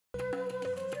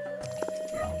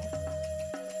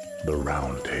The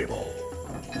Round Table.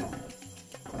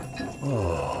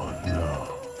 Oh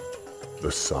no.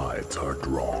 The sides are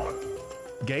drawn.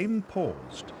 Game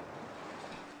paused.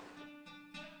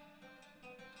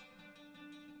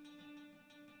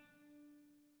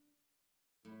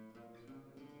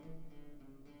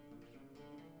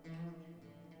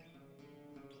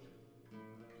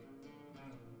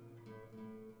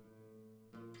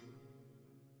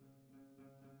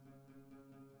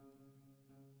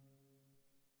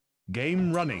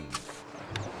 Game running.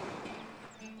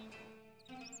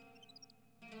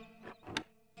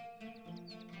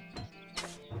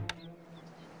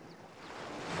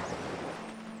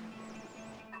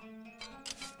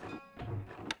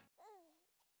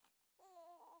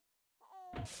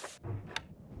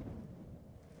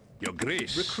 Your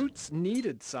Grace. Recruits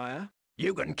needed, sire.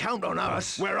 You can count on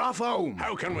us. We're off home.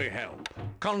 How can we help?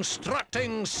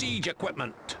 Constructing siege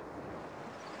equipment.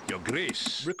 Your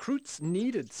Grace. Recruits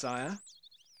needed, sire.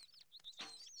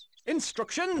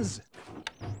 Instructions!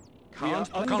 Can't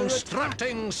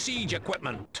Constructing siege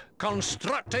equipment.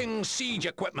 Constructing siege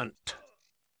equipment.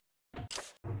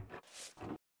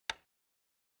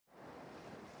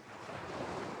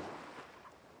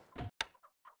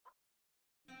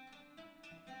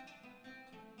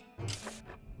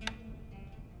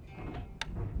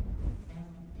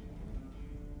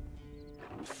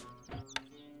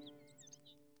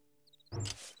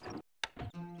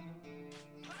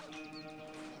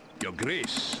 Your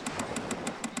Grace.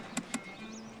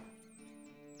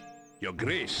 Your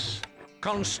Grace.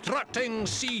 Constructing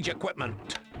siege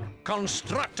equipment.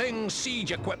 Constructing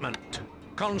siege equipment.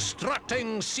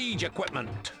 Constructing siege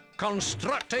equipment.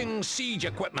 Constructing siege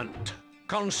equipment.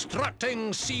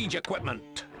 Constructing siege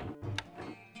equipment.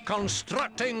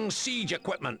 Constructing siege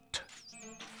equipment.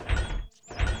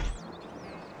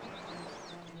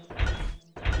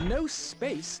 No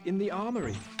space in the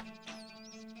armory.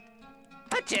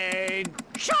 Attain!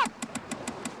 Shot!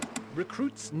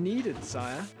 Recruits needed,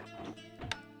 sire.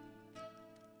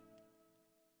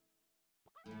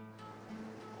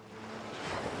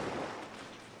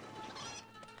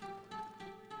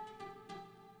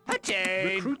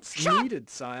 Attain! Recruits Shot! needed,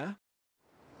 sire.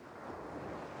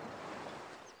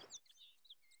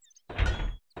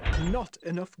 Not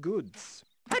enough goods.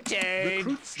 Attain!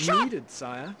 Recruits Shot! needed,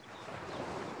 sire.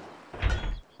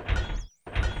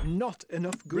 Not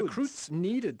enough goods. Recruits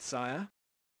needed, sire.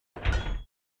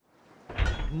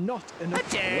 Not enough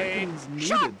Attain! weapons needed,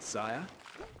 Shot! sire.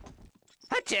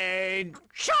 Attain!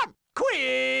 Shot!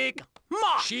 Quick!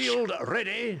 March! Shield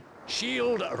ready!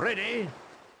 Shield ready!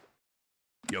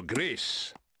 Your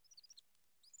Grace.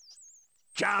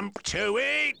 Jump to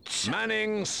it!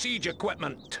 Manning siege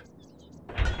equipment.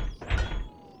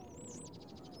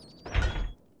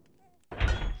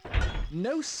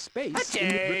 No space in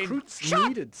the Attain! recruits Shot!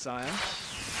 needed, sire.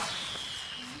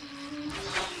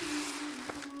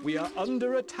 We are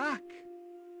under attack.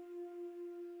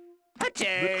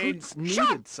 Attain! Recruits needed,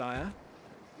 Shot! sire.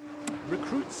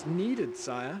 Recruits needed,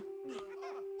 sire.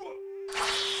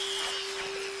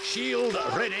 Shield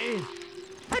ready!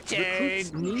 Recruits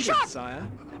Attain! needed, Shot! sire.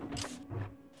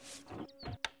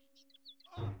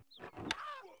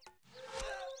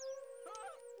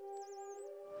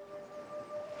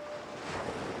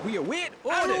 We await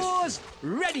orders. Arrows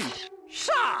ready!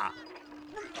 Sir!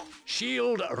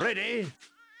 Shield ready!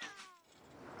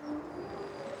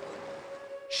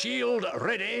 Shield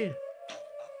ready!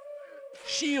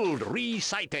 Shield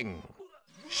resighting!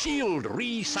 Shield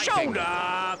resighting!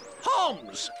 Shoulder!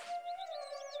 Homes!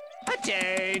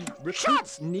 Attain!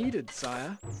 Recruits needed,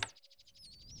 sire.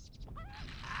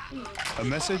 A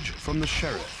message from the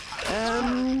sheriff.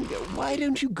 Why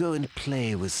don't you go and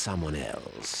play with someone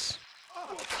else?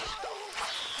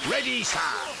 Ready, sir!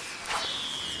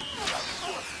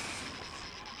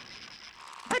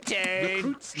 Attain!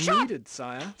 Recruits Shot! needed,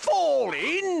 sire. Fall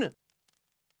in!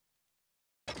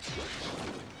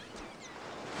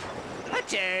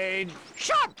 Attain!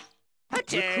 Shot!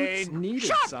 Recruits Attain! needed,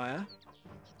 Shot! sire.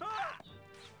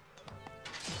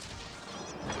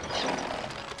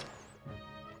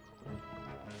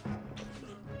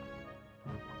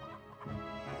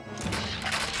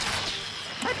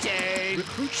 Attain!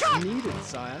 Recruits Shot! needed,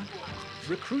 sire.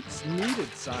 Recruits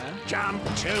needed, sire. Jump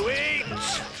to it!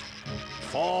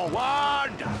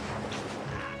 Forward!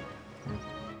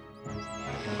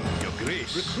 Your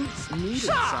Grace. Recruits needed,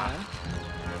 Sir! sire.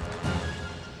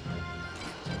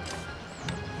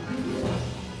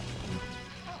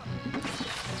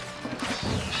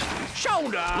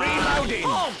 Shoulder! Reloading!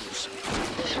 Arms!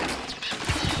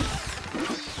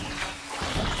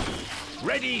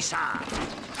 Ready, sir!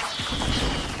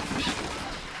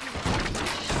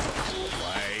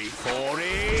 Away!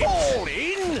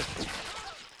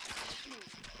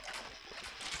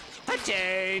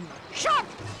 Attain! Shot!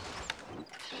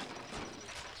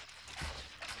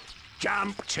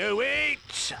 Jump to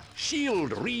it!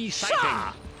 Shield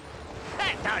resighting!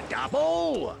 At the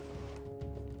double!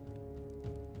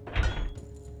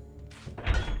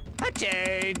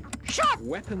 Attain! Shot!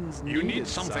 Weapons You needed, need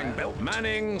something sire. built.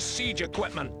 Manning siege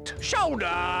equipment.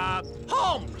 Shoulder!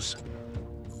 Homes!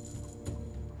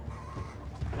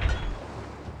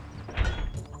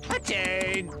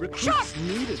 Attain! Recruits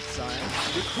needed, sire.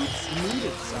 Recruits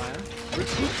needed, sire.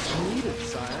 Recruits needed,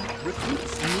 sire.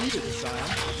 Recruits needed,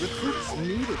 sire. Recruits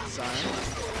needed, sire.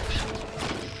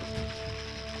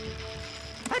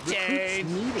 Recruits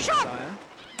Attain! needed, Shot! sire.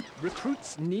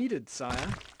 Recruits needed, sire.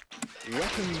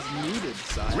 Weapons needed,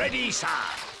 sire. Ready, sir!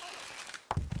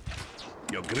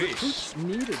 Your grace. Recruits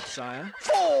needed, sire.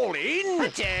 Fall in!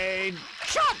 Attain!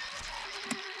 Shot!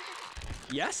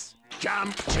 Yes?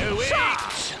 Jump to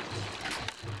it!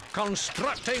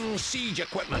 Constructing siege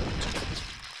equipment.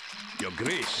 Your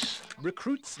grace.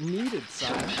 Recruits needed,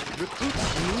 sire.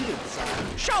 Recruits needed,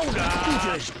 sire. Shoulder!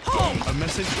 Home! A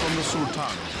message from the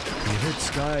Sultan. The red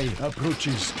sky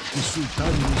approaches the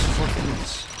Sultan's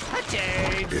fortress.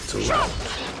 Attain! It's a Shot!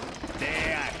 rout.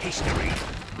 Their history.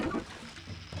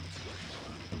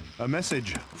 A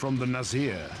message from the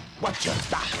Nazir. Watch your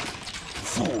back,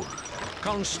 fool!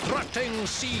 Constructing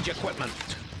siege equipment.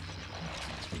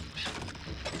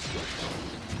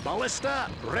 Ballista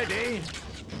ready.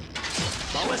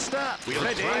 Ballista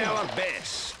ready. Try our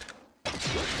best.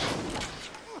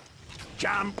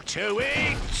 Jump to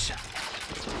it.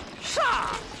 Sir!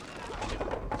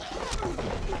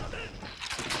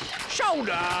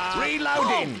 Shoulder!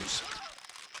 Reloading!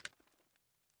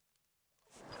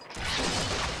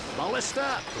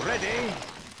 Ballista ready.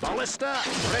 Ballista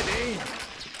ready.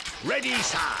 Ready,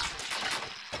 sir.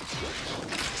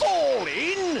 Fall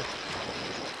in.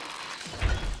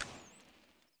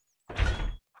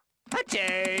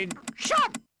 Attain.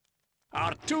 Shot.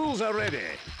 Our tools are ready.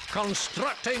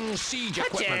 Constructing siege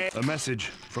equipment. A message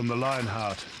from the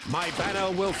Lionheart. My banner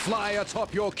will fly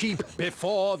atop your keep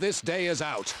before this day is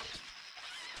out.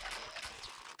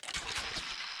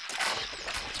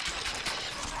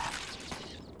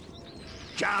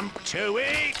 Jump to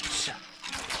it.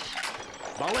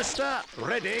 Ballista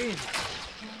ready.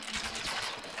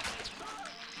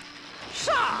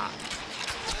 Sir.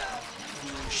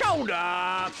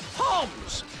 Shoulder.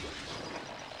 Homes.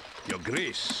 Your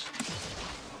grace.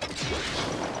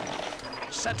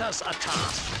 Set us a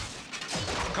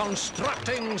task.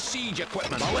 Constructing siege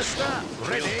equipment. Ballista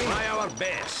ready. We'll try our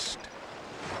best.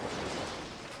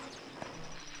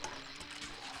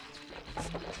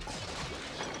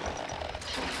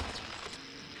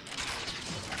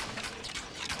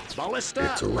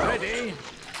 Ballista It's a rout. ready.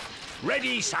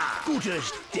 Ready, sir.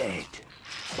 Gooder's dead.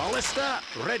 Ballista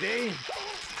ready.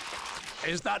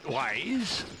 Is that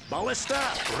wise? Ballista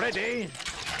ready.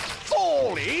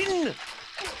 Fall in.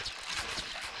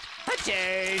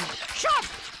 Attain. Shot.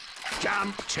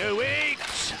 Jump to it.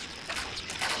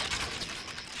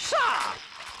 Sir.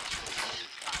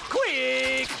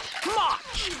 Quick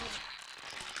march.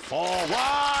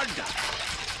 Forward.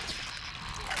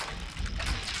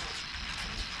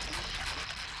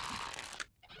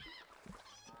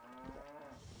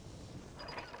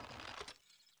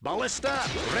 Ballista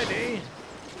ready.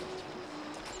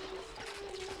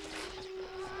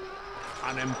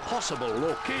 An impossible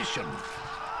location.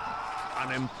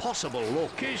 An impossible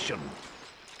location.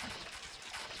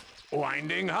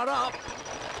 Winding her up.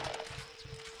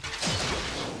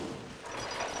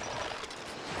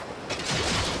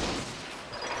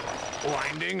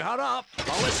 Winding her up.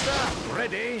 Ballista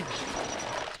ready.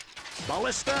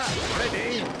 Ballista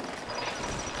ready.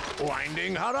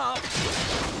 Winding her up.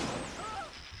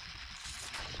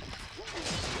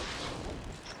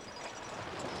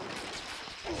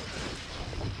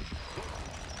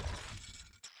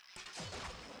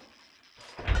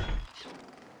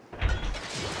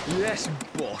 Yes,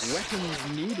 boss.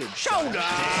 Weapons needed. Shoulder!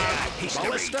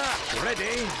 Ballista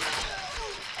ready.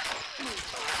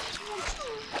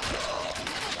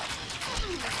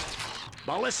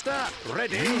 Ballista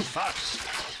ready. You first.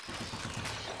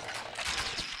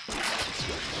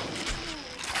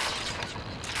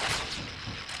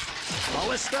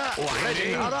 Ballista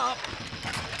ready. Her up.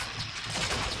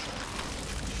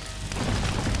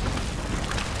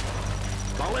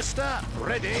 Ballista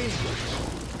ready.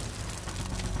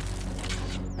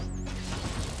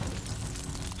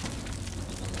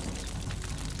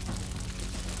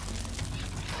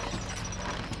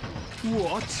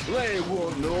 What? They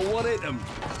won't know what hit them.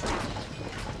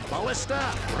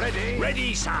 Ballista ready.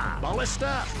 Ready, sir.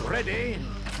 Ballista ready.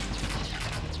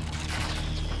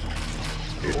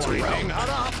 It's Winding around.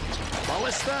 her up.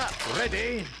 Ballista,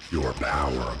 ready. Your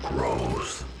power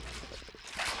grows.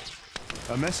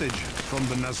 A message from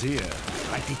the Nazir.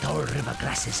 Mighty tall river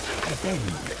grasses bend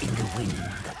in the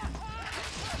wind.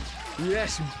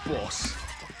 Yes, boss.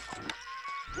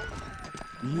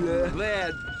 Yeah,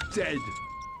 they're dead.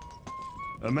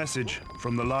 A message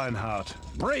from the Lionheart.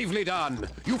 Bravely done.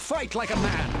 You fight like a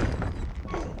man.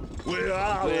 We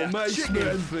are the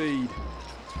chicken feed.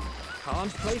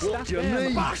 Can't place What that do you there.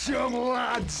 need? Bash 'em,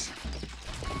 lads.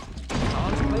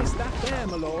 Can't place that there,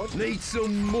 my lord. Need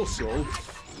some muscle.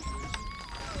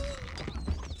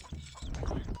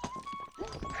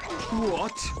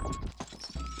 What?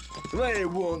 They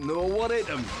won't know what hit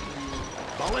them.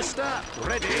 Ballista,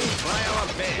 ready. Try our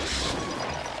best.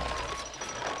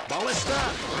 Ballista,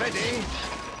 ready.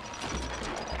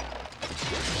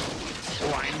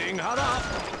 Winding her up.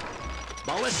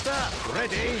 Ballista,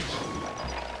 ready.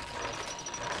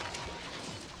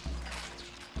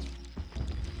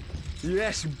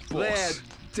 Yes, boss.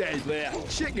 They're dead. They're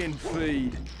chicken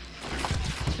feed.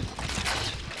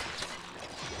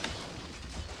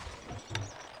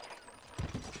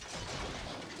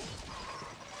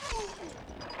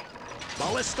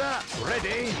 Ballista,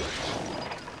 ready.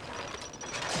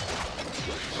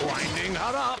 Winding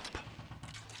her up.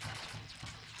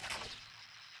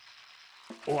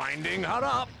 Winding her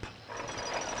up.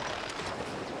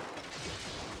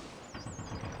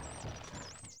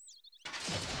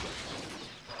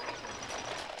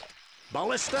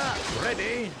 Ballista,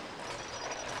 ready.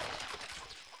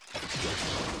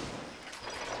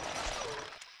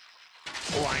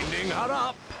 Winding her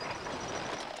up.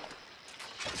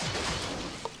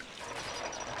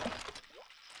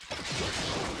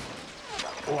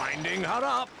 Winding her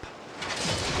up.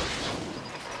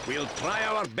 We'll try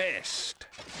our best.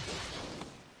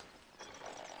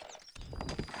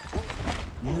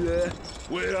 Yeah,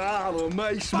 we are the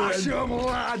mace men. Bash 'em,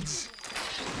 lads.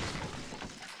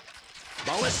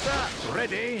 Ballista,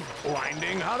 ready.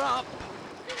 Winding her up.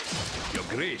 Your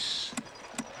Grace.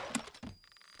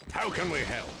 How can we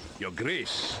help? Your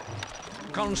Grace.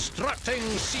 Constructing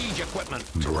siege equipment.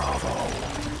 Bravo.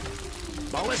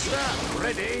 Ballista,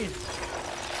 ready.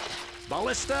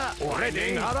 Ballista,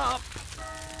 winding her up.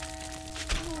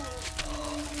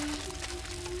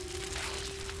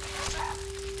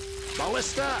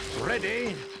 Ballista,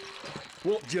 ready.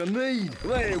 What do you need?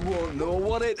 They won't know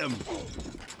what hit them.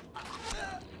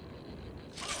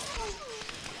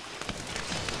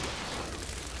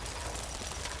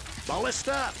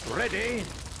 Ballista, ready.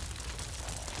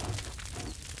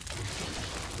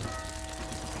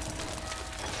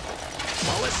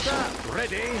 Ballista,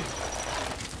 ready.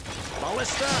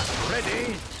 Ballista,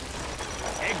 ready.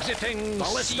 Exiting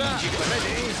Ballista, siege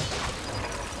ready.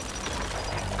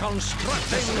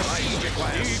 Constructing siege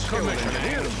equipment.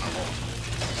 Decommissioning.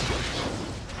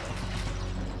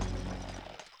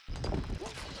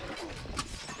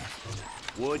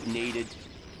 Wood needed.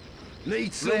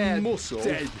 Need some muscle.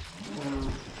 Dead.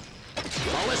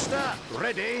 Ballista,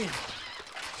 ready.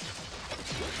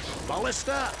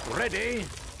 Ballista, ready.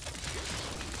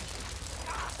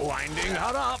 Winding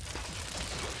her up.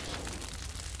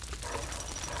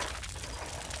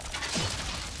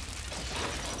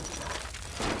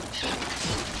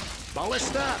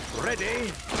 Ballista,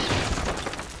 ready.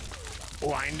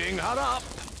 Winding her up.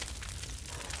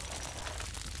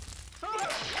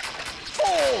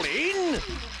 Fall in.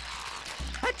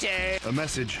 A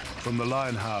message from the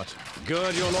Lionheart.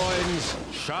 Gird your loins,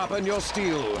 sharpen your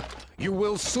steel. You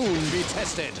will soon be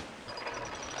tested.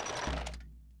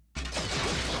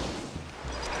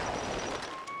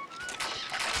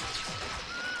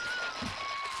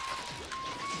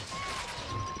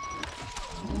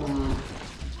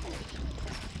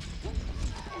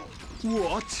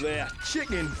 What? They're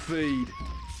chicken feed.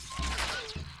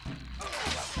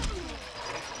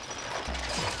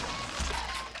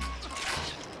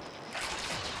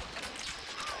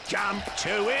 Jump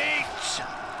to it.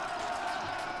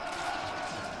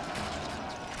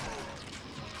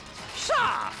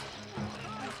 Sir.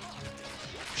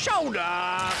 Shoulder.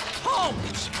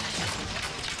 Halt.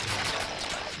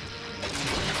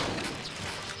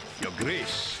 Your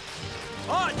Grace.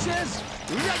 Archers,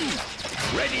 ready.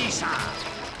 Ready, sir.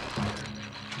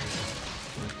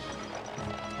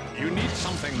 You need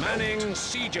something manning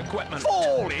siege equipment.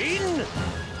 Fall in.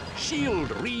 Shield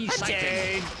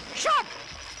resighting. Shot.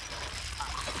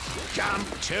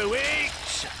 Jump to it.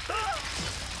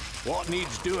 What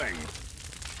needs doing?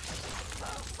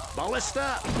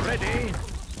 Ballista, ready.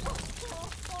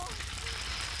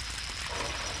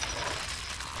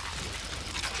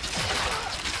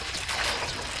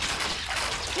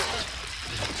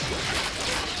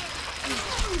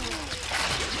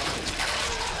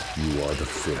 are the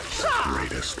fifth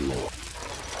greatest lord.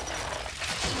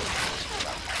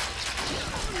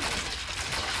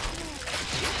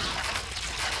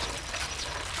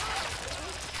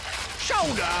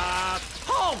 Shoulder!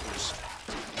 Hogs!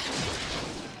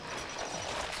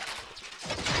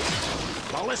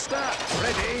 Ballista,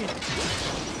 ready.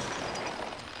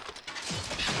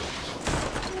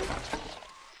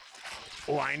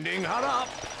 Winding her up.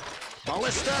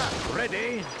 Ballista,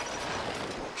 ready.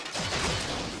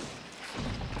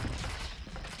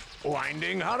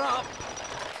 Winding her up.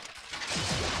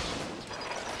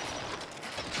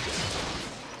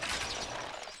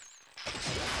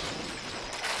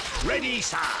 Ready,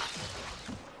 sir.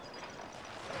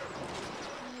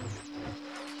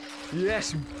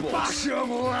 Yes, boss. Bash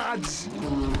 'em, lads!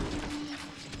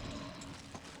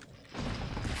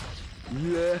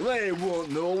 Yeah, they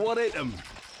won't know what hit 'em.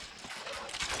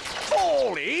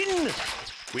 Fall in.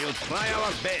 We'll try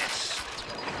our best.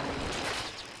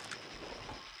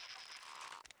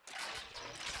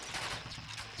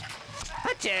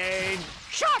 Attain.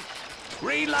 Shot.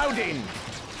 Reloading.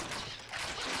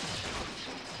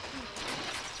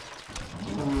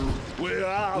 Where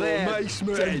are the mice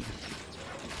men?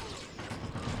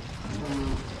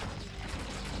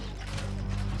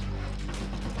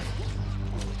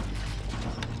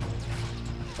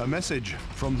 A message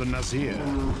from the Nazir.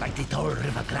 Like the tall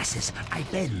river grasses, I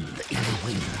bend in the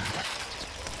wind.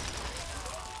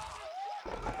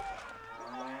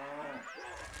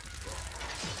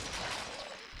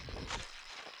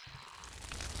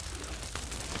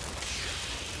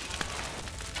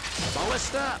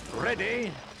 Ballista,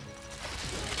 ready.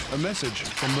 A message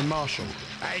from the Marshal.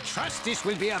 I trust this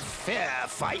will be a fair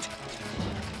fight.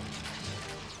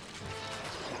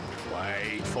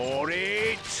 Wait for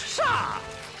it. Sir!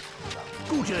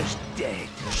 Good as dead.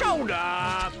 Shoulder!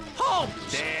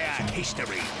 Hogs! Their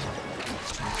history.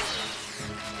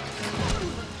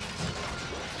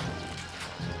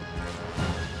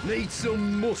 Need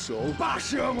some muscle?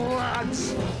 Bash 'em,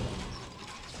 lads!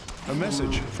 A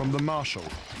message from the Marshal.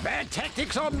 Bad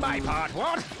tactics on my part,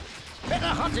 what? Better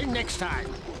hunting next time.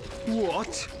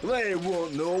 What? They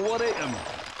won't know what hit 'em.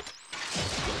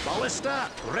 Ballista,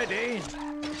 ready.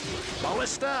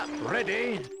 Ballista,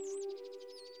 ready.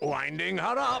 Winding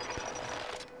her up.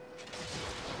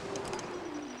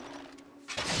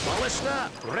 Ballista,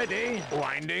 ready.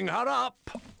 Winding her up.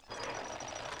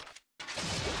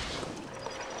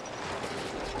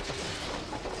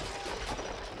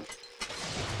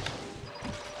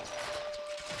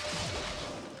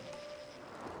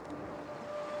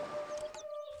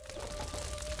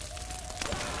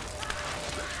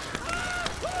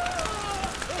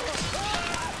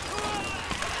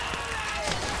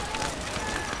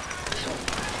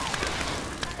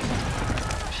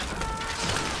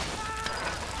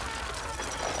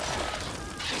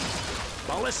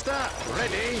 Ballista,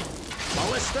 ready.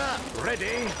 Ballista,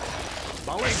 ready.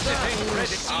 Ballista,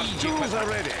 ready. Our tools are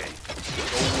ready.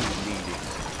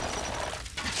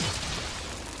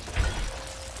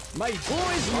 My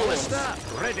boys, Ballista,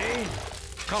 ready.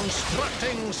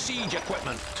 Constructing siege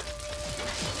equipment.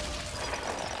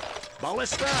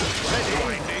 Ballista, ready.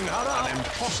 Winding her up. An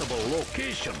impossible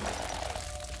location.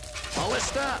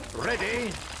 Ballista,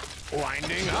 ready.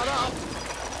 Winding her up.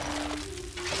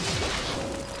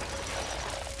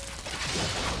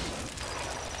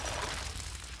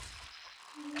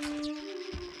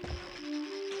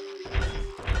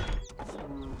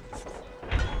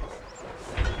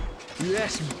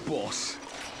 Yes, boss.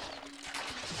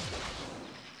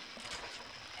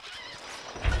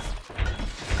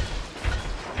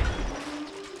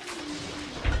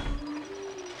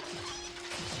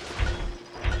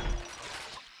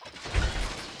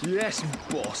 Yes,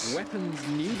 boss. Weapons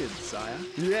needed, sire.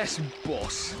 Yes,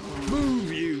 boss.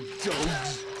 Move, you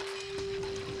dogs.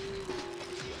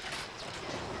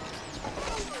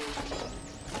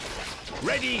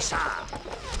 Ready, sir.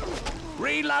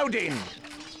 Reloading.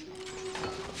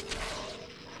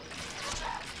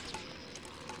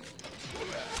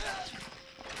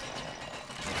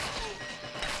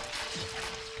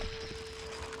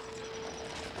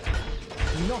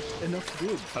 Not enough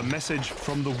good. A message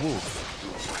from the Wolf.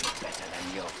 Better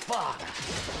than your father.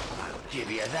 I'll give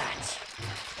you that.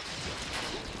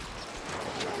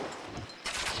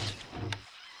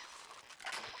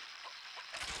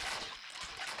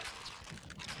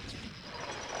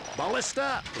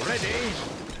 Ballista, ready.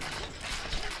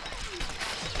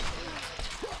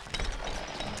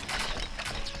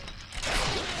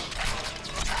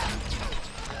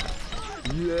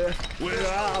 Yeah, where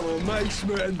are the mice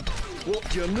men? What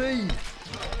do you need?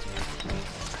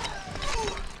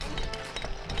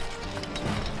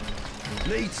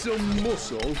 Need some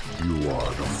muscle? You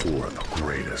are the fourth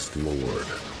greatest lord.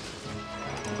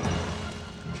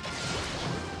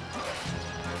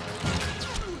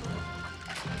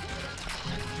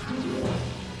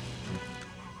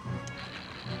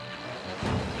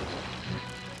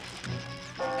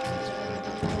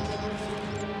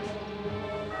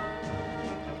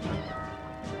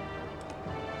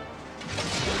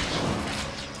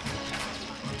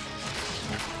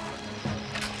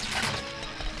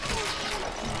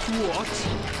 What?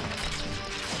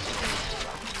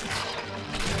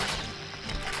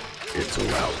 It's a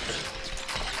rout.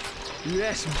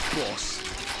 Yes, boss.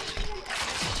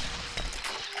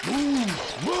 Move!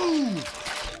 Move!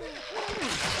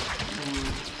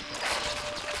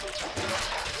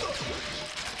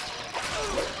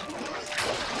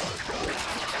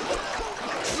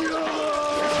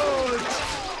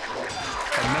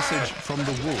 A message from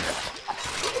the wolf.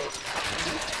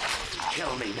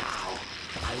 Kill me now.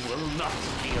 I will not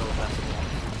feel them.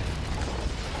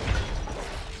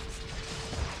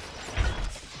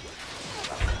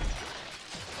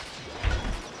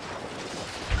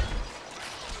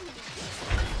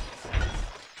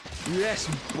 Yes,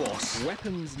 boss.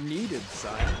 Weapons needed,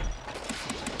 sire.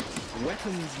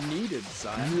 Weapons needed,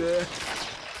 sire. Yeah.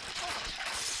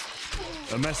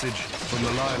 A message from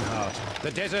the Lionheart.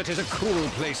 The desert is a cruel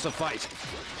place to fight.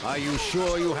 Are you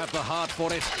sure you have the heart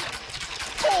for it?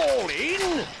 Fall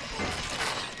in!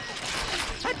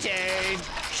 Attain!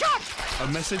 Shot! A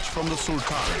message from the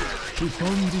Sultan. The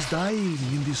pond is dying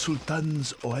in the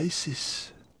Sultan's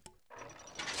oasis.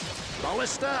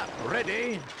 Ballista,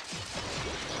 ready.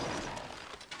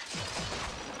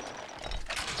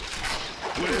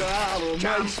 Where are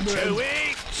Jump the to it!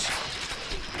 Wait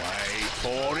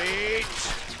for it!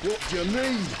 What do you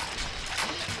need?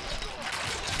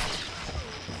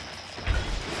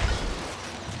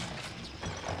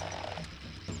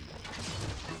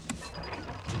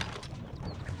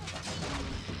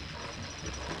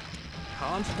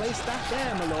 Can't place that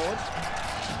there, my lord.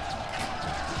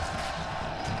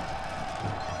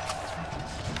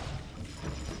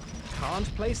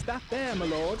 Can't place that there, my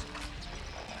lord.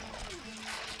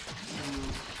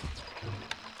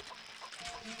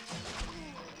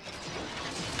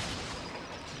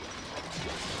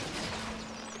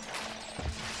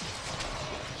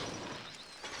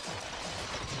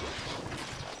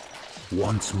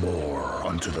 Once more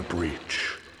unto the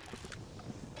breach.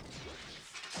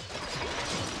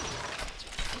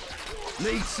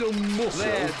 Need some muscle.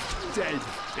 They're dead.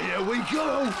 Here we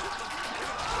go.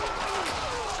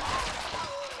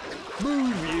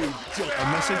 Move, you dog.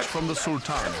 A message from the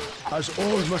Sultan. As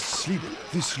all must sleep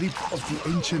the sleep of the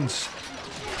ancients,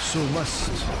 so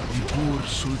must the poor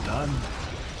Sultan.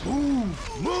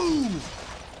 Move! Move!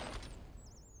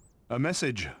 A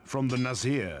message from the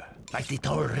Nazir. Like the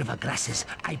tall river grasses,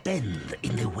 I bend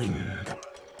in the wind.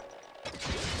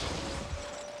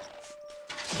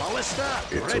 Ballista,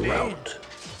 It's ready. a rout.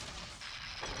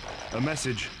 A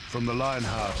message from the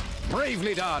Lionheart.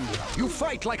 Bravely done. You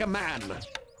fight like a man.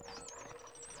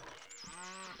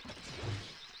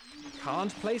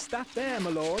 Can't place that there, my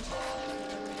lord.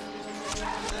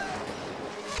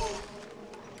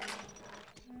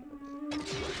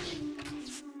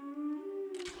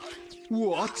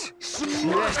 What?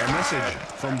 Yes. A message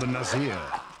from the Nazir.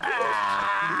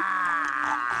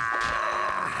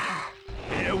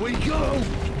 Here we go.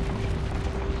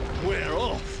 We're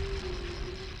off.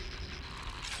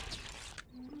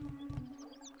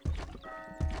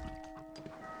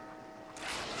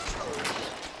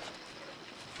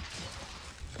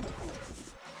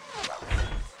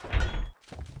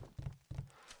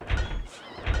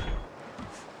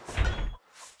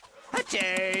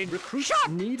 Attain! Recruits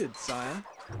needed, sire.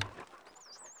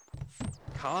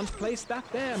 Can't place that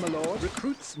there, my lord.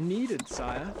 Recruits needed,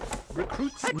 sire.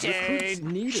 Recruits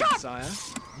needed, Shot! sire.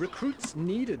 Recruits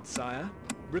needed, sire.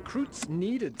 Recruits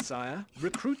needed, sire.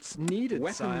 Recruits needed,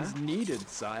 sire. Weapons needed,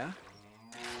 sire.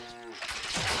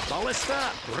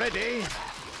 Ballista, ready.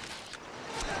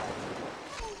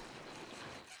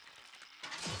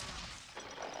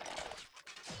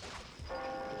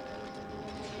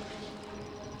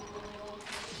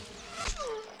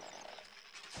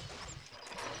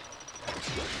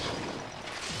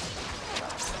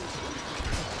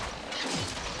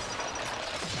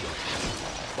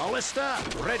 Ballista,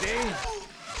 ready.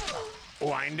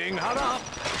 Winding her up.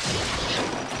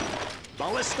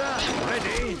 Ballista,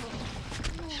 ready.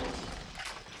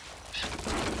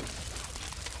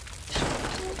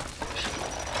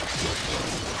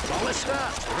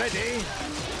 Ballista, ready.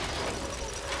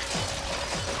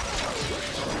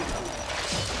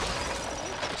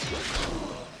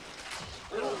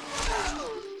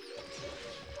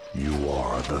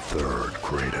 the third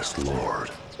greatest lord.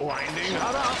 Winding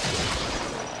her up.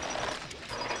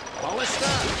 Ballista,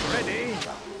 ready.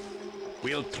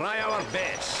 We'll try our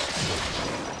best.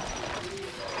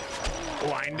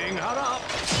 Winding her up.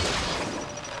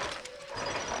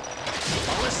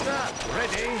 Ballista,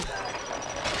 ready.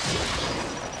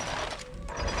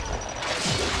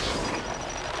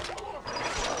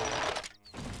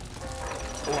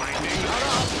 Winding her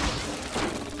up.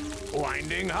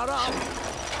 Winding her up.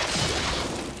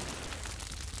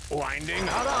 Winding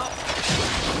her up.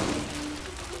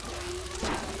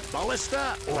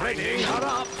 Ballista, winding her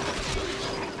up.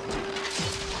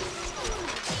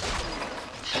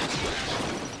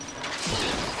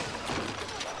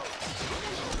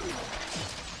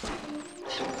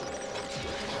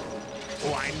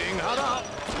 Winding her up.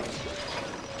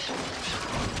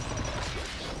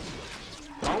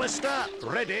 Ballista,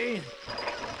 ready.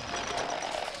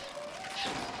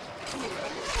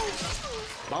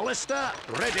 Ballista,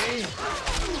 ready.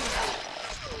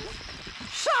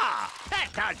 Sir,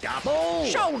 that's a double.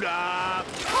 Shoulder.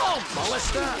 Oh,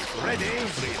 ballista, ready.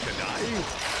 Free to dive.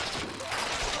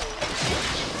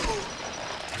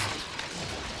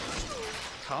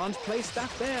 Can't place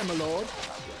that there, my lord.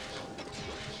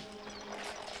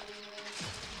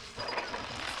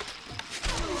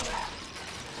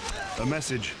 A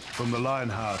message from the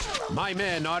Lionheart. My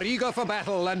men are eager for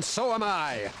battle, and so am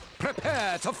I.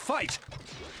 Prepare to fight!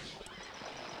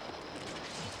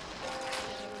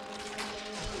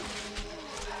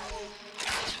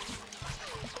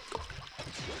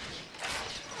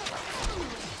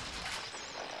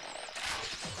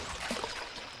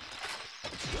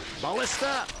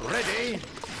 Ballista, ready.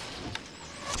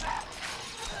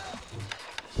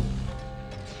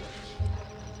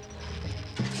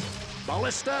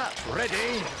 Ballista,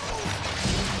 ready.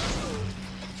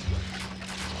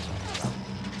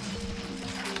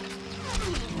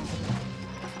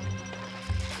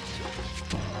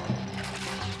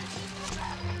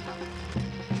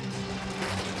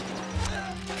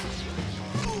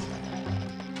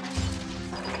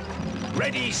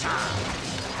 Ready, sir.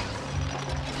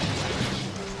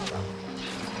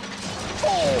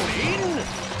 Fall in.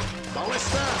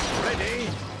 Ballista, ready.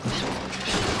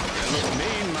 You look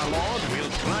mean, my lord.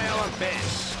 We'll try our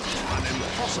best. An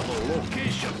impossible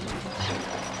location.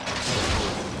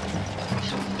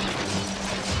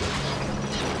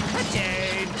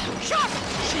 Attain. Shot.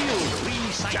 Shield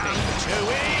recycling. Jump to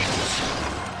it.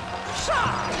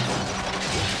 Shot.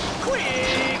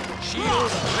 Quick.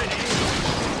 Shield ready.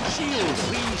 Shield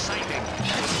resighting.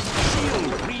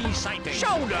 Shield resighting.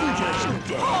 Shoulder.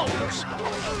 Holds.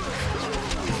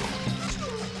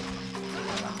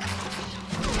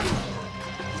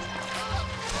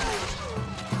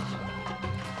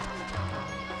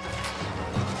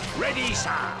 Ready, sir.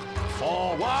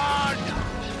 Forward.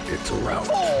 It's a rout.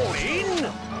 Fall in.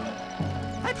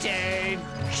 Attain.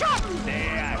 Shot.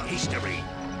 There. History.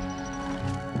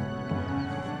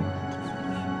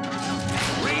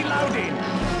 Reloading.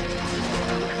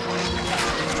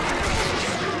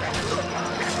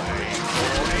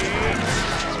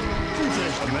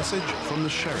 A message from the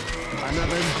sheriff.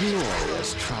 Another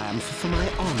glorious triumph for my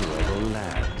honorable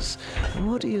lads.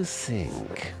 What do you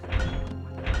think?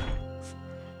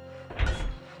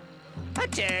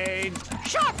 Attain.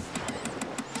 Shot.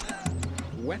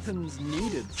 Weapons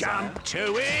needed, sire. Jump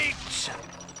to it.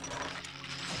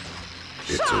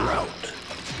 It's a rout.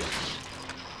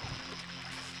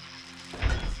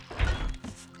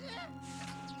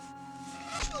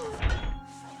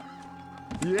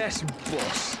 Yes,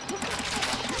 boss.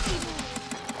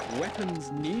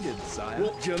 Weapons needed, sire.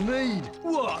 What do you need?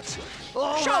 What?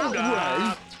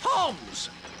 Shoulder. Palms.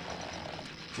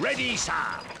 Ready, sir.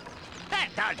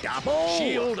 That's a double.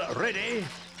 Shield ready.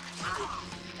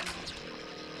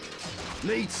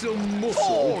 Need some muscle.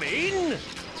 Fall in.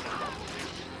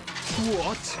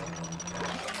 What?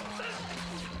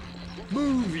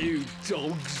 Move, you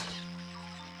dogs.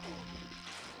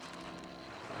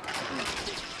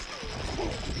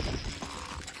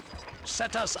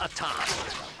 Set us a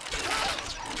task.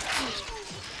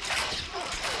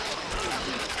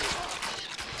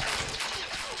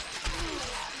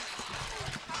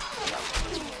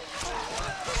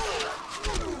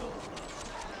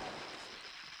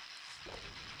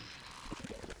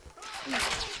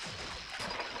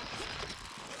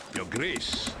 Your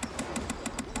Grace.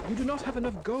 You do not have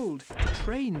enough gold to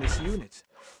train this unit.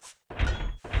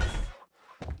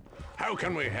 How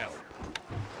can we help?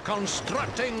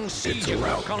 Constructing siege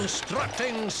equipment.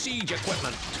 Constructing siege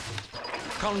equipment.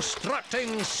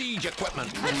 Constructing siege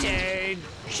equipment. Attain.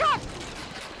 Shot.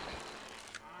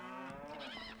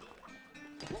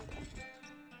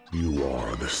 You You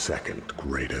are the second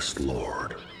greatest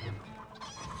lord.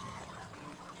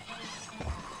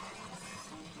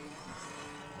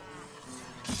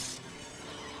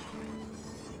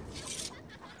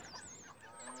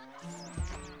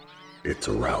 It's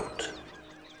a rout.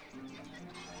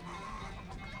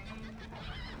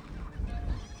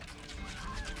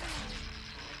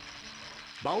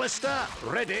 Ballista,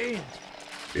 ready.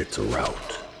 It's a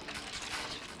rout.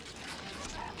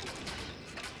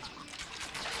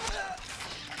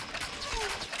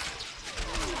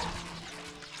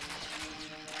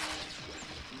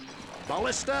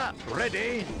 Ballista,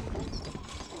 ready.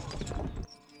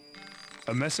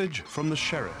 A message from the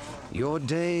sheriff. Your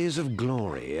days of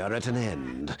glory are at an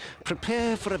end.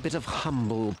 Prepare for a bit of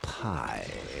humble pie.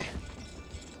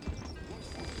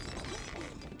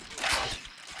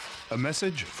 A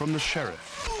message from the sheriff.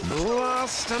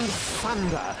 Blast and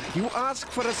thunder! You ask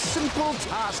for a simple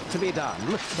task to be done,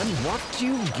 and what do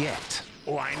you get?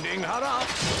 Winding her up.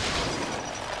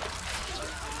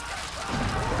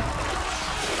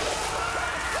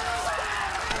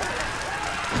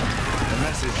 A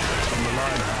message from the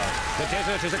Lionheart. The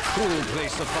desert is a cruel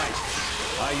place to fight.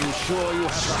 Are you sure you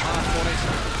have the heart for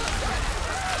it?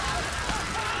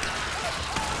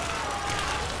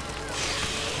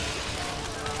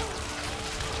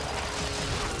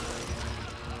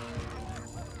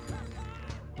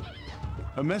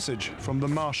 A message from the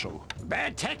Marshal.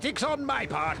 Bad tactics on my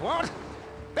part, what?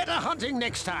 Better hunting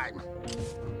next time.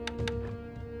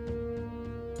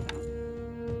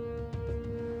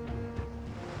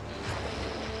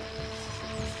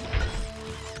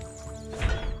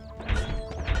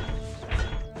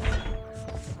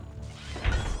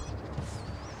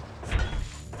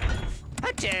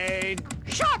 Attain!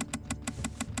 Shot!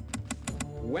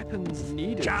 Weapons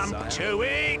needed, Jump sire. to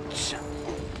it!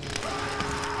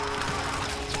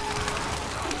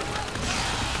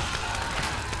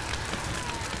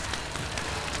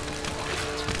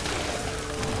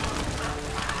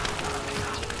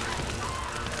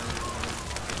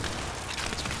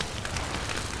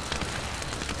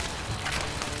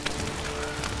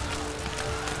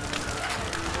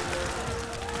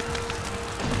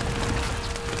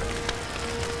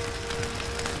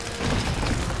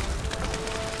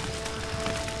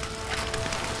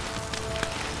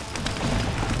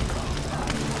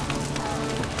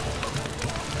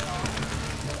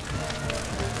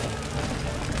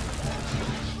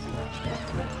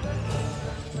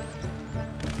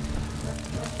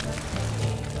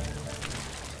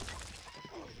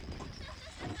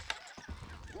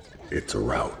 It's a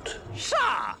rout. Sir!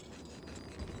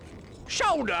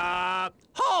 Shoulder!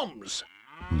 Holmes!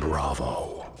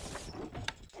 Bravo.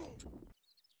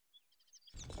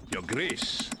 Your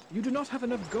Grace. You do not have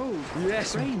enough gold to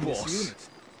Yes, train boss. this unit.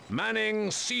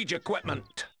 Manning siege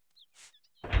equipment.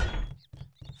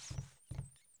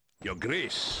 Your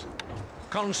Grace.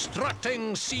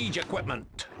 Constructing siege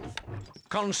equipment.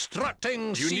 Constructing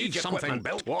You siege need something equipment.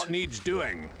 built? What needs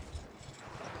doing?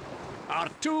 Our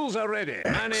tools are ready.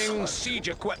 Manning siege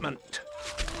equipment.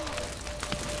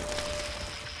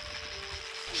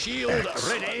 Shield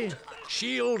ready.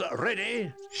 Shield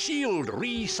ready. Shield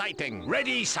resighting.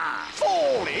 Ready, sir.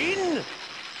 Fall in.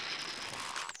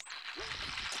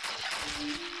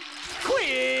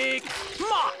 Quick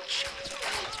march.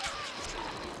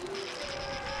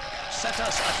 Set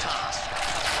us a task.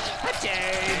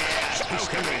 Attain.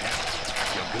 History.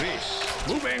 Your Grace.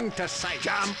 Moving to sight.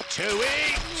 Jump to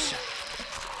it.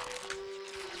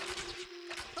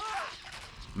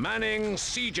 Manning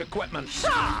siege equipment. Sir.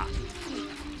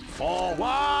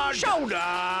 Forward.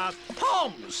 Shoulder.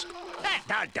 Palms. At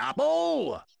the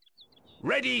double.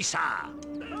 Ready, sir.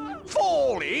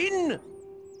 Fall in.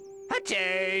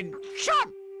 Attain. Shot.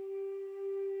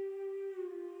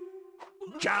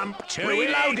 Jump to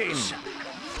reloading.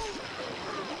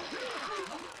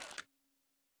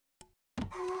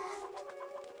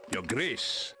 Your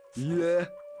Grace. Yeah.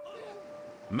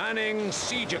 Manning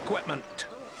siege equipment.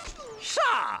 Sir!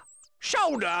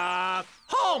 Shoulder!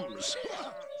 Holmes!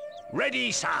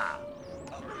 Ready, sir!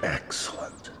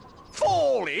 Excellent.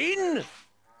 Fall in!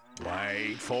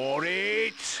 Wait for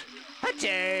it!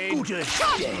 Attain! Good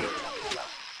shot!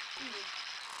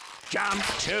 Jump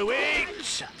to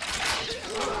it!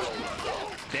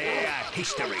 Their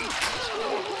history.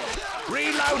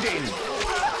 Reloading!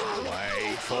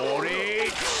 Wait for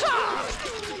it! Sir!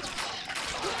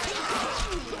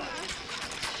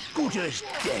 Good as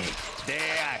dead.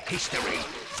 Their history.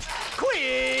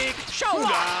 Quick! Shoulder!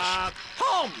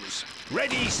 Holmes!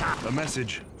 Ready, sir! A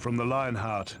message from the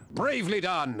Lionheart. Bravely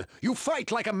done. You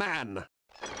fight like a man.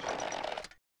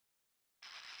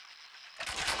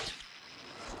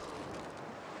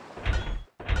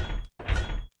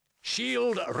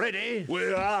 Shield ready.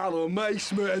 We are the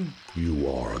macemen. You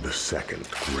are the second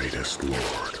greatest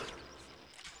lord.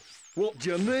 What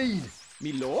do you need?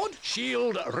 Me lord?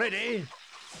 Shield ready.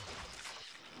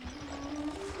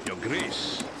 Your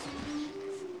Grace.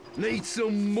 Need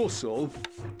some muscle?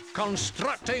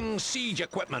 Constructing siege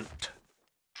equipment.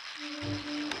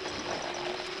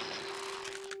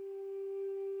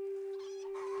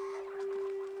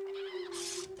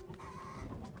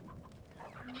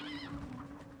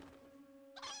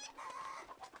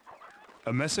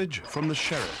 A message from the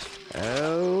sheriff.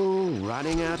 Oh,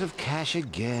 running out of cash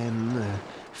again.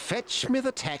 Fetch me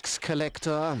the tax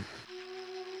collector.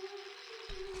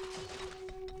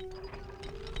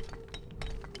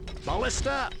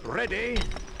 Ballista ready.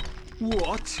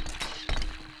 What?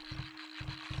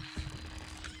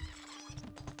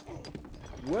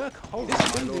 Work halted,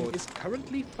 this building is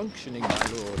currently functioning, my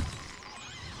lord.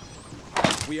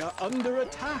 We are under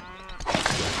attack.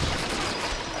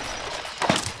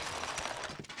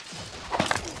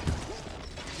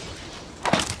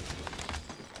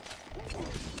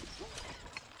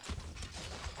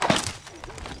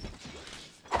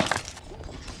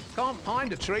 Can't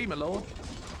find a tree, my lord.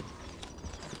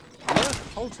 Work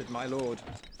halted, my lord.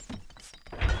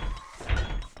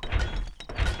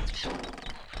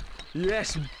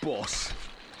 Yes, boss.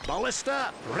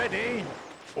 Ballista ready.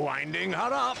 Winding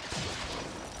her up.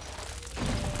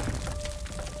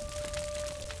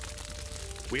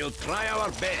 We'll try our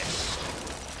best.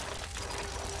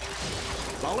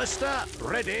 Ballista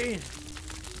ready.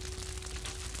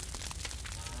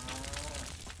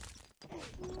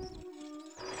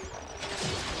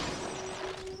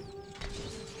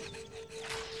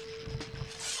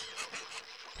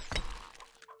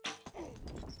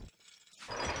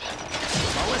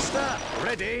 Ballista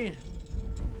ready.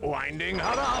 Winding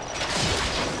her up.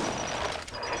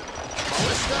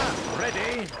 Ballista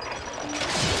ready.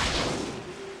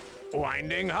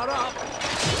 Winding her up.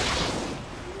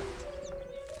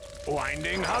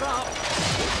 Winding her up.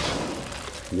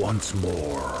 Once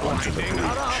more onto the Winding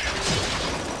her breach. up.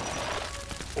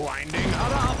 Winding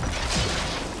her up.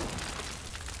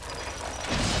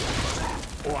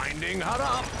 Winding her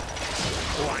up.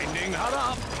 Winding her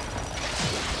up.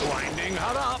 Winding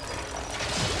her up.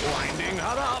 Winding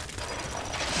her up.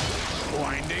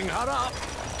 Winding her up.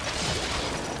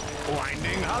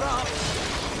 Winding her up.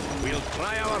 We'll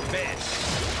try our best.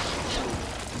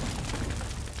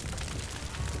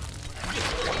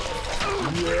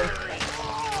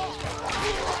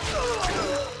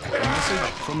 A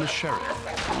message from the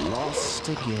sheriff. Lost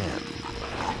again.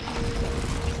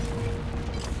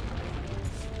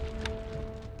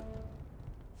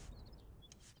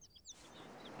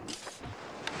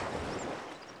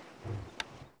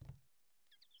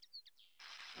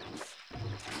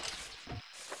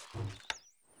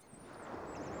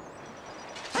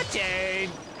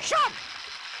 Shot!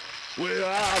 We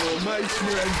are the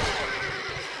macemen.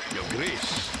 Your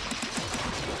Grace,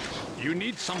 you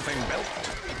need something built.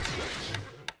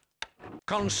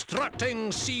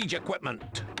 Constructing siege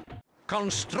equipment.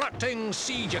 Constructing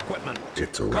siege equipment.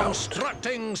 It's a rout.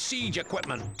 Constructing siege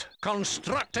equipment.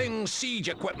 Constructing siege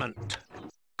equipment.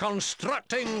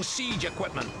 Constructing siege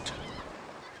equipment.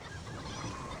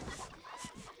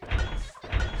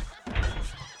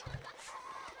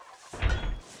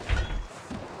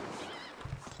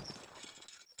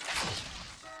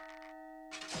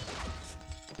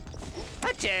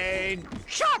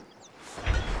 Shot!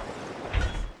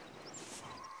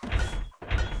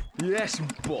 Yes,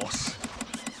 boss.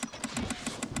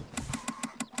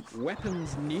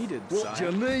 Weapons needed, What do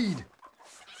you sire. need?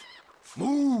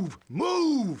 Move!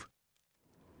 Move!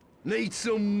 Need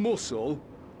some muscle?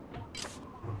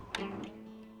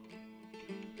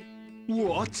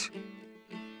 What?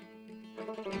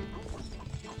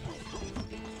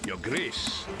 Your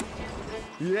Grace,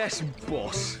 Yes,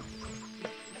 boss.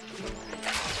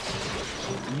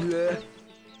 Yeah.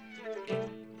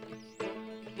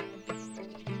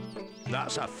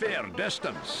 that's a fair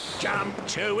distance. Jump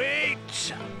to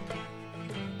it!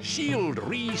 Shield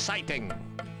resighting.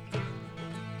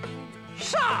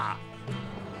 Sir!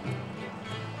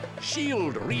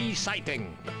 Shield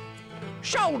resighting.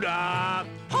 Shoulder!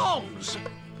 Palms!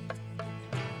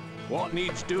 What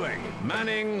needs doing?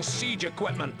 Manning siege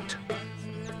equipment.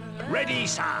 Ready,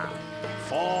 sir.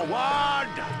 Forward!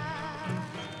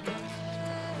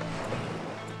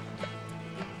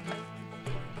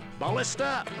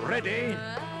 Ballista ready.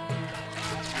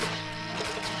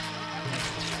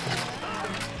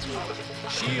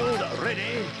 Shield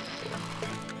ready.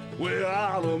 We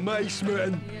are the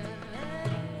macemen.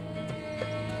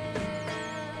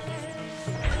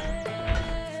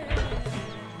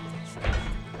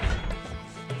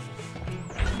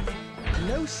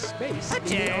 No space in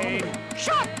the armory.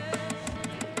 Shot!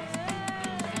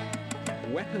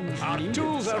 Weapons Our needed,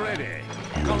 tools are sire. ready.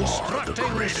 You Constructing are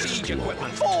the greatest siege lord.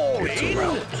 equipment. Fall It's a in!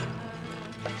 rout.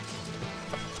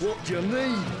 What do you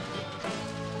need?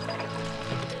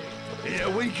 Here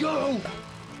we go!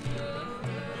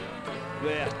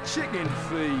 They're chicken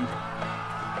feed.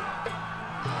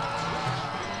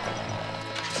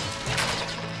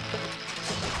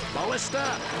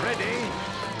 Ballista, ready.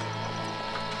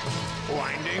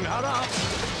 Winding her up.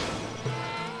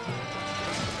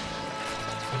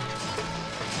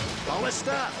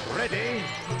 Ballista, ready.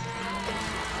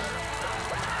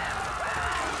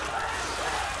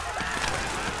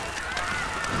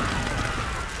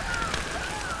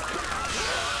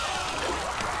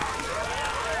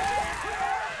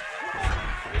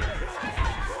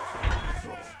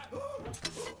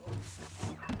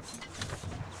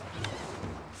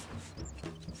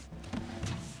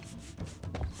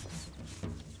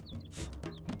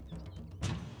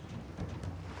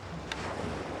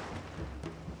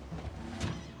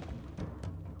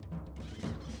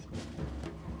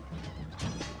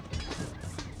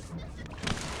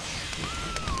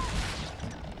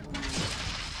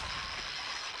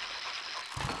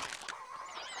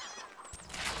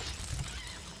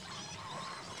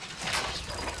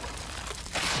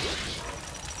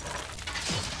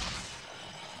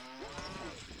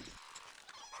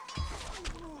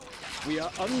 We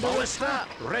are under Ballista,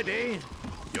 ready.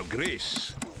 Your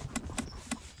Grace.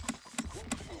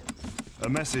 A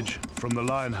message from the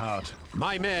Lionheart.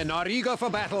 My men are eager for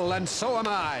battle, and so am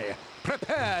I.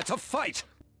 Prepare to fight!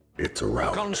 It's a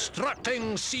rout.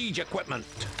 Constructing siege equipment.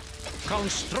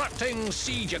 Constructing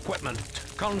siege equipment.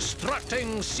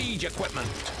 Constructing siege equipment.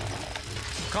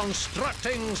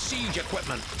 Constructing siege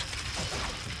equipment.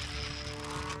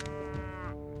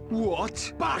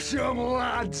 What? Bash 'em,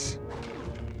 lads!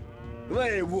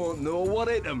 They won't know what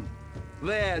hit them.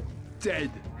 They're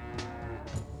dead.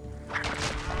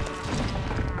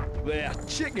 They're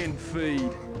chicken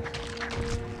feed.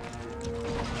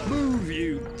 Move,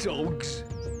 you dogs.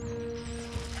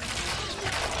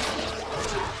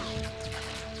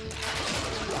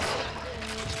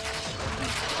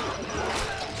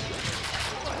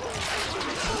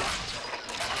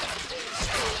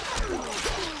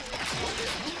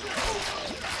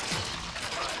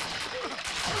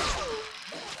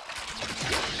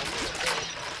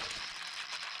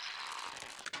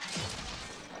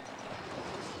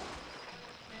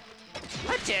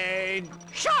 Attain!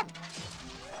 Shot!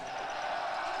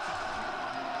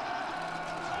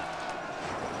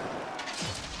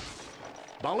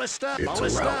 Ballista, It's a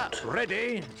ballista, rout.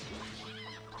 ready.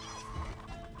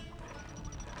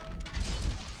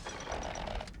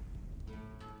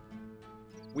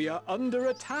 We are under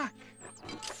attack.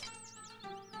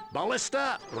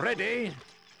 Ballista, ready.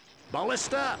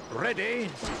 Ballista, ready.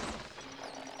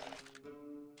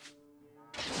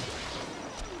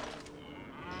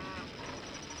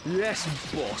 Yes,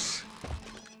 boss.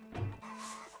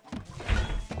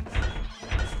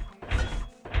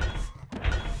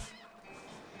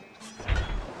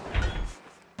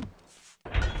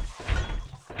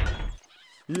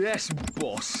 Yes,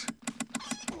 boss.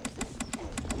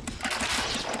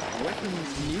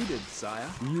 Weapons needed, sire.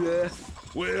 Yeah,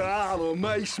 we are the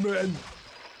macemen.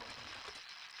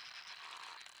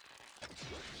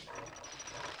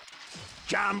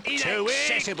 Jump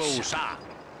inaccessible, sir.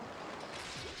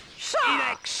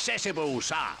 Inaccessible,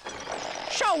 sir.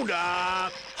 Shoulder,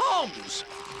 Hobbs.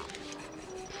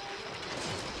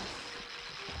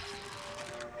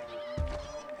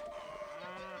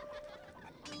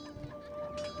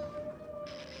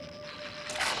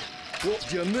 What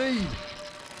do you need?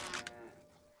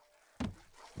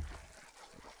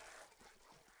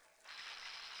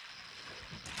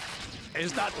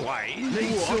 Is that way?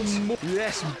 Need some more?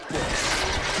 Yes, boss.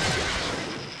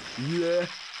 Yeah.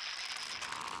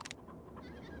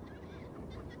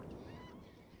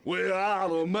 We are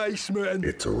the macemen.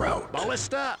 It's a rout.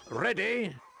 Ballista,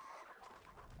 ready.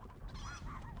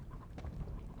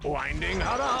 Winding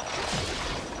her up.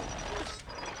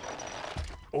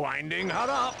 Winding her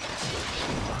up.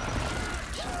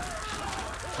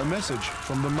 A message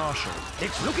from the Marshal.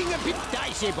 It's looking a bit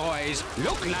dicey, boys.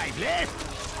 Look lively.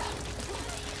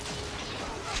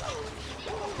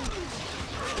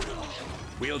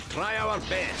 We'll try our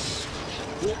best.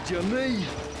 What do you need?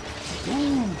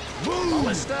 Move! Move!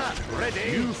 Ballista,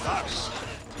 ready. You first.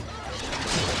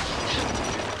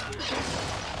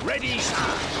 Ready, sir.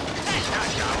 That's not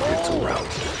double. It's a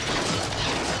rout.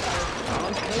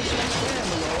 Can't place that there,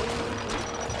 my lord.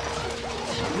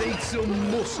 Need some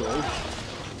muscle?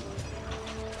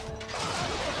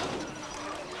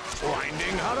 Winding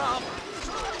her up!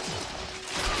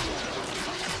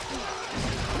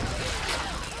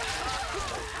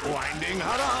 Winding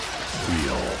her up!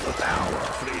 Feel the power.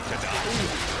 Free to die!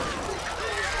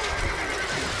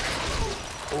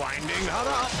 Winding her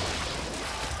up!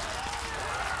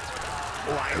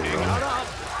 Winding her up!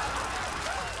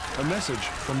 A message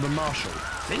from the Marshal.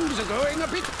 Things are going a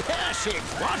bit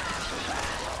pear-shaped, what?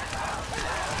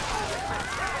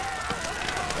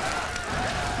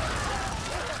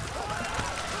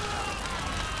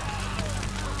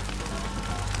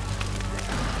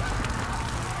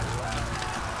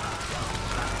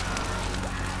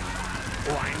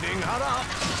 Winding her up!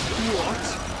 What?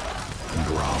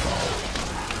 Bravo.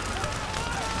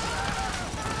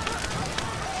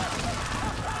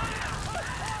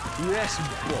 Yes,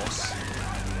 boss.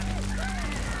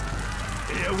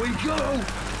 Here we go!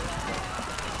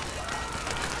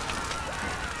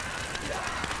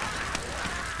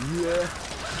 Yeah.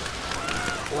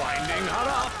 Winding her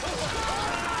up!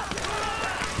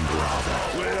 Bravo.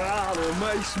 Where are the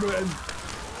macemen?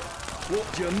 What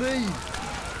do you need?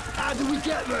 How do we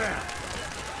get there?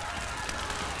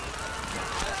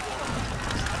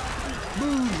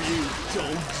 Move, you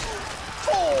dogs!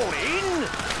 Fall in!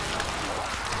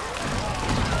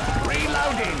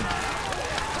 Reloading!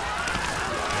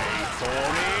 Wait for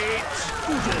it!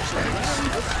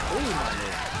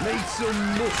 Need some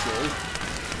muscle?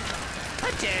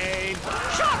 Attain!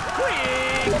 Shot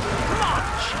quick!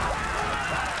 March!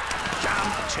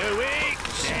 Jump to it!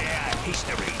 There,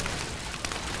 history!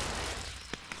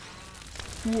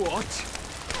 What?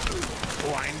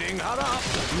 Winding her up!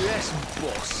 Yes,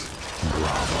 boss.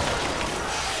 Bravo.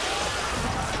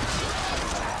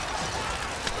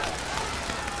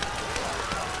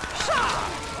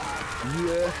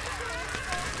 Yeah.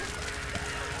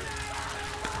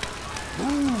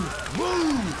 Move!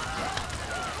 Move!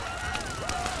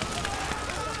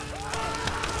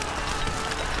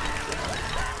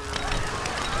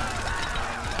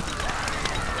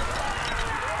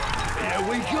 Here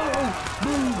we go!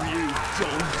 Move, you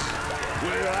dogs!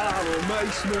 Where are the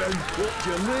macemen? What do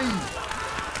you need?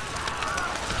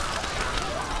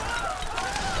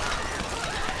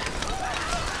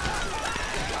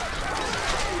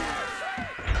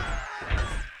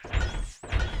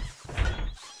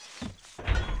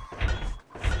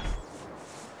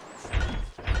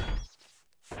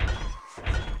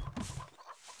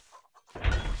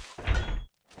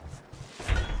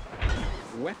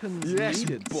 Weapons Yes,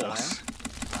 needed, boss. sire.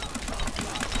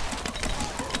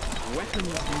 Weapons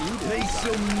needed, Need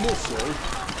sire. some muscle?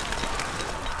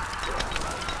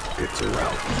 It's a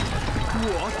rout.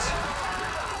 What?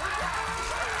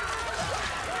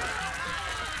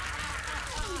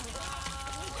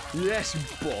 Yes,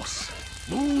 boss.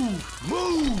 Move!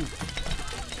 Move!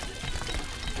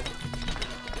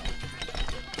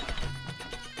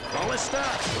 Ballista,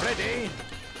 ready!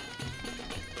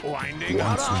 Winding her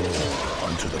Once up! more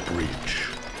onto the breach.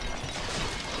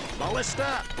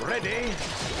 Ballista, ready!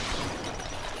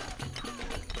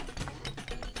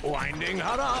 Winding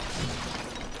her up!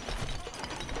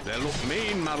 They look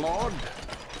mean, my lord.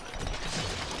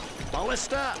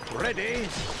 Ballista, ready!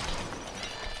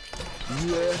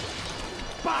 Yeah.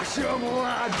 Bash 'em,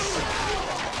 lads!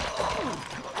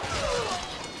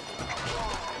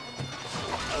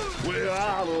 Where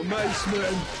are the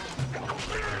macemen?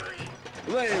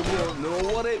 They won't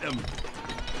know what hit them.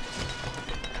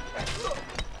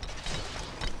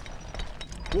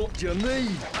 What do you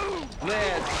need?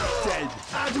 They're dead.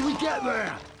 How do we get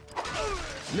there?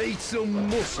 Need some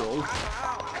muscle?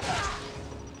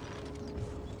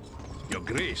 Your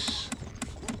Grace.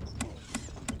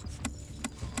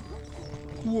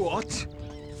 What?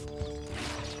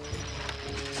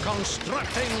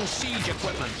 Constructing siege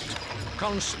equipment.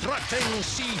 Constructing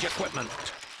siege equipment.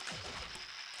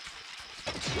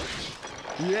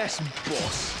 Yes,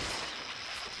 boss.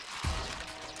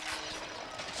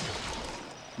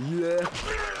 Yeah.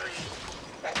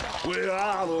 Where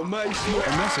are the macemen?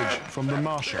 A message from the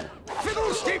Marshal.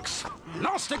 Fiddlesticks!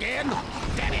 Lost again!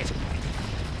 Damn it!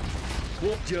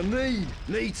 What do you need?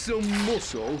 Need some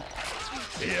muscle?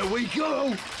 Here we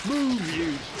go! Move,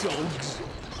 you dogs!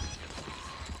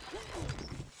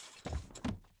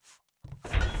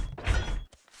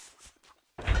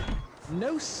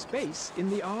 No space in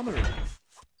the armory.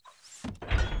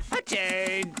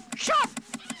 Attain! Shot!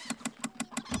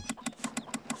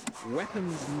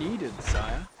 Weapons needed,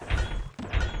 sire.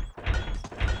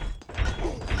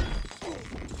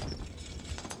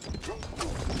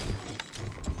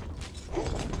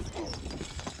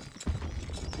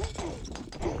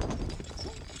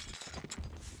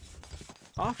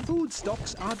 Our food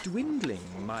stocks are dwindling,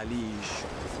 my liege.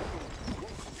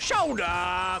 Shoulder!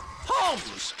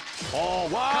 Homs!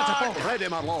 Forward! Catapult ready,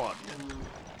 my lord.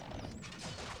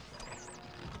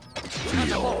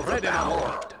 Catapult ready, my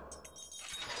lord.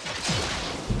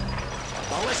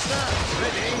 Ballista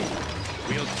ready.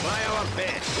 We'll try our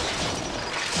best.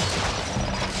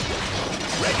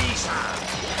 Ready, sir.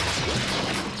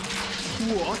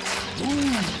 What?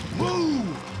 Move!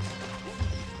 Move!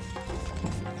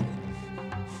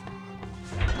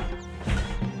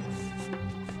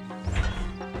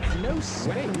 No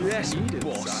space needed,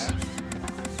 boss. sire.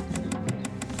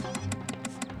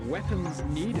 Weapons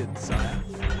needed, sire.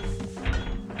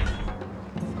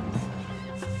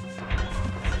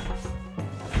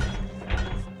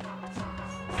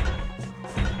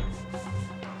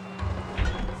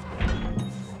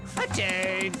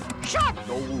 Attain! Shot!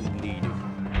 Gold needed.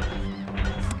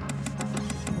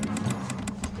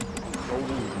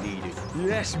 Gold needed.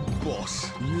 Yes,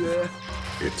 boss. Yeah.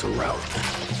 It's a rout.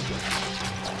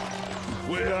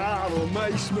 Where are the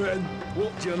macemen?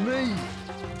 What do you need?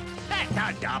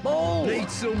 That's a double! Need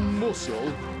some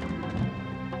muscle?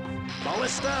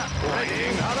 Ballista ready.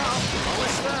 Her up.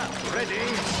 Ballista ready.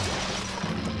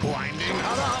 Winding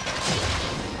her up.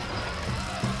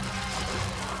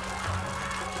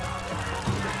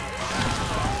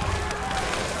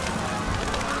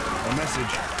 A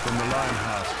message from the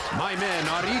Lionheart. My men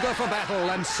are eager for battle,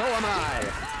 and so am I.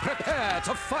 Prepare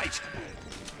to fight!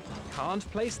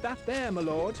 Can't place that there, my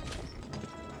lord.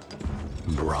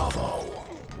 Bravo.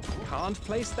 Can't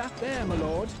place that there, my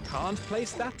lord. Can't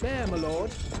place that there, my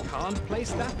lord. Can't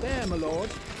place that there, my lord.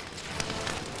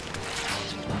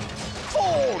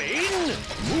 Fall in!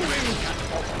 Moving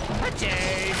catapult.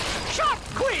 Attain! Shot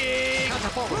quick!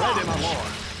 Catapult ready, my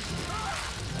lord.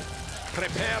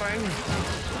 Preparing.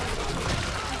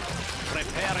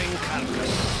 Preparing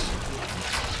carcass.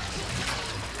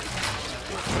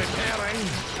 Preparing.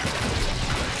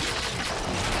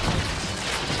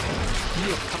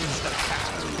 Here comes the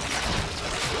cow.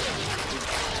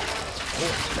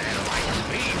 Oh, there like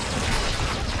beef.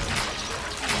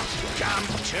 Jump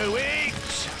to it.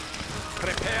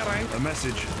 Preparing. A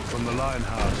message from the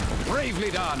Lionheart.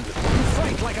 Bravely done! You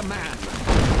fight like a man!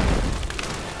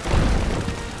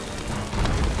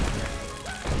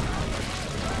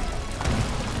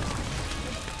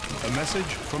 A message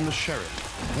from the Sheriff.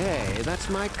 Hey, that's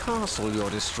my castle you're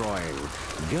destroying.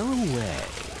 Go away.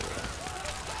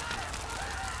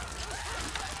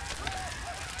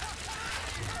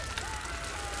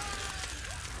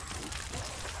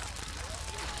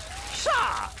 Sir!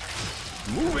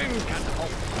 Moving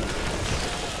catapult.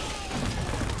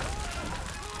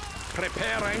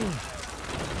 Preparing.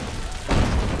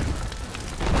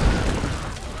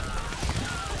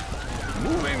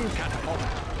 Moving catapult.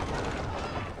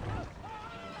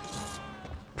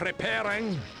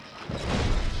 Preparing.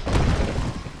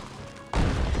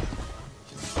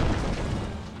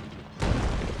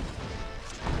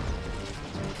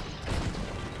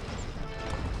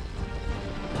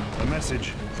 A message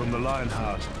from the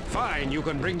Lionheart. Fine, you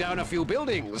can bring down a few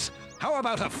buildings. How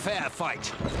about a fair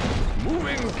fight?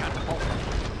 Moving catapult.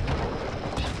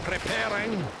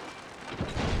 Preparing.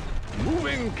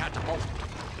 Moving catapult.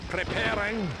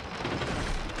 Preparing.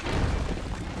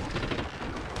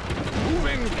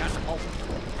 Moving catapult.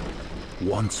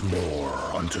 Once more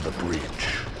onto the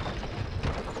breach.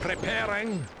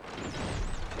 Preparing.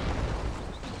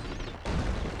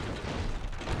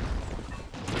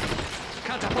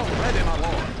 Catapult ready, my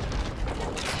lord.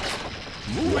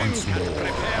 Moving Once more onto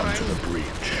preparing. the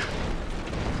breach.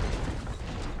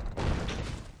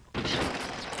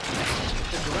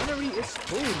 The granary is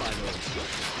full, my lord.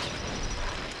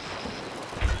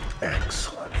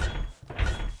 Excellent.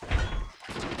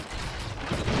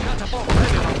 Catapult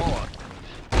ready, my lord.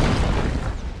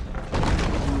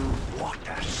 What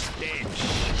a stench.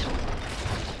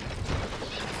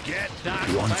 Get that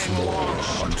Once thing more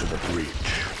launched. onto the breach.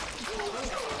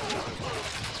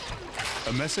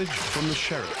 A message from the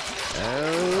Sheriff.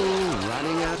 Oh,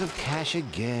 running out of cash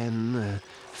again.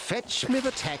 Fetch me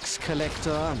the tax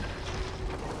collector.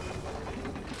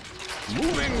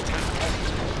 Moving catapult.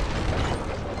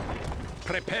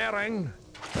 Preparing.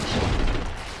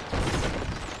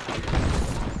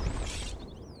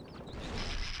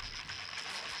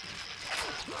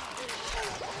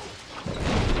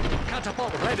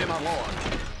 Catapult ready, my lord.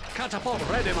 Catapult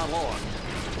ready, my lord.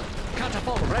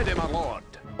 Catapult ready, my lord.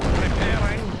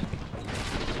 Preparing.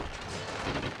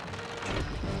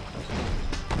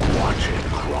 Watch it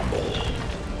crumble.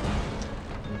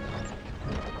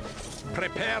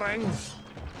 Preparing.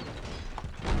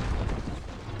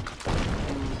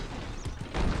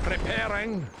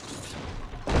 Preparing.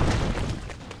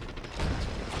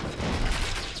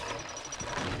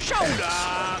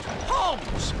 Louder!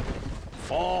 Hogs!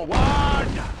 Forward!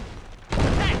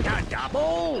 Take a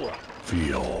double!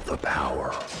 Feel the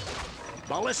power.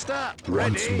 Ballista,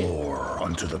 Once ready? more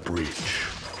onto the breach.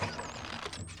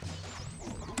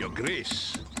 Your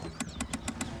Grace.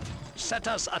 Set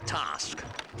us a task.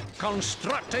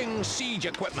 Constructing siege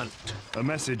equipment. A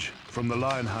message from the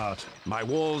Lionheart. My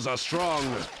walls are strong.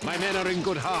 My men are in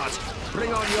good heart.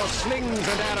 Bring on your slings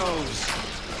and arrows.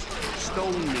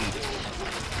 Stone needed.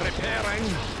 Preparing.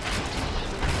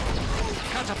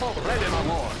 Catapult ready, my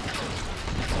lord.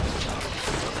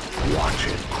 Watch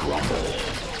it crumble.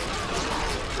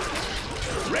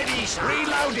 Ready, sir.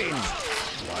 Reloading.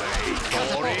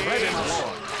 Catapult ready, my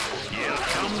lord. Here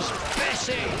comes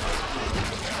Bessie.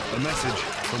 A message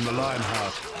from the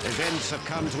Lionheart. Events have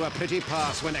come to a pretty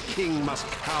pass when a king must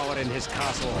cower in his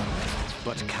castle.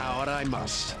 But cower I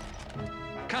must.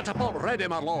 Catapult ready,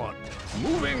 my lord.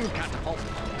 Moving catapult.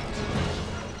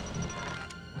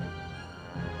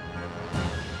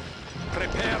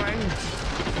 Preparing.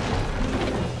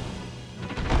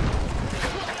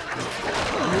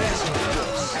 Yes,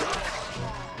 boss.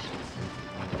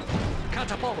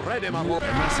 Catapult ready, my lord.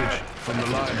 A message from the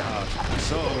Lionheart.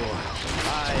 So,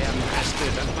 I am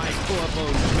rested, and my poor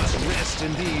bones must rest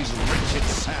in these wretched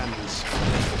sands.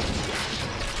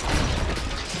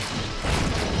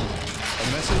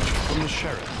 A message from the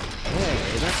Sheriff.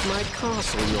 Hey, that's my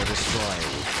castle you're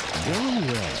destroying. Go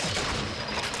away.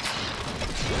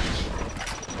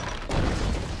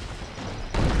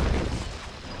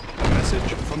 A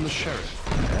message from the Sheriff.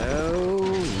 Oh,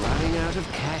 running out of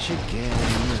cash again.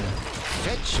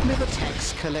 Fetch me the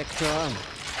tax collector.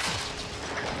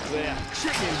 There,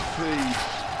 chicken feed.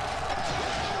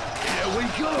 Here we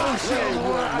go.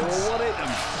 What hit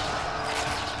them?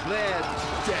 They're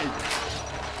dead.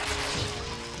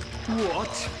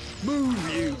 What?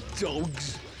 Move, you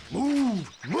dogs. Move!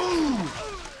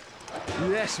 Move!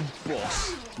 Yes,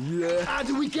 boss. Yeah. How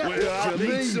do we get Do you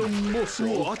need me? some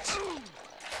muscle? What?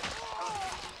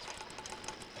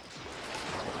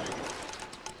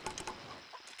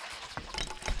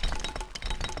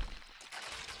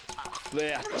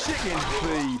 There, chicken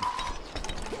feed.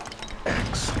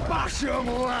 Excellent. Bash 'em,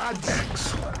 lads!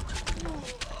 Excellent.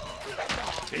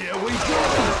 Here we go!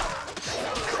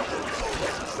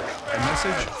 A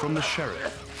message from the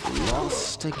Sheriff.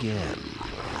 Lost again.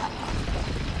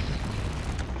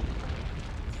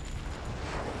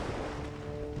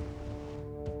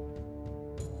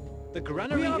 The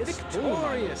granary is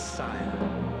victorious,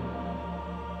 sire.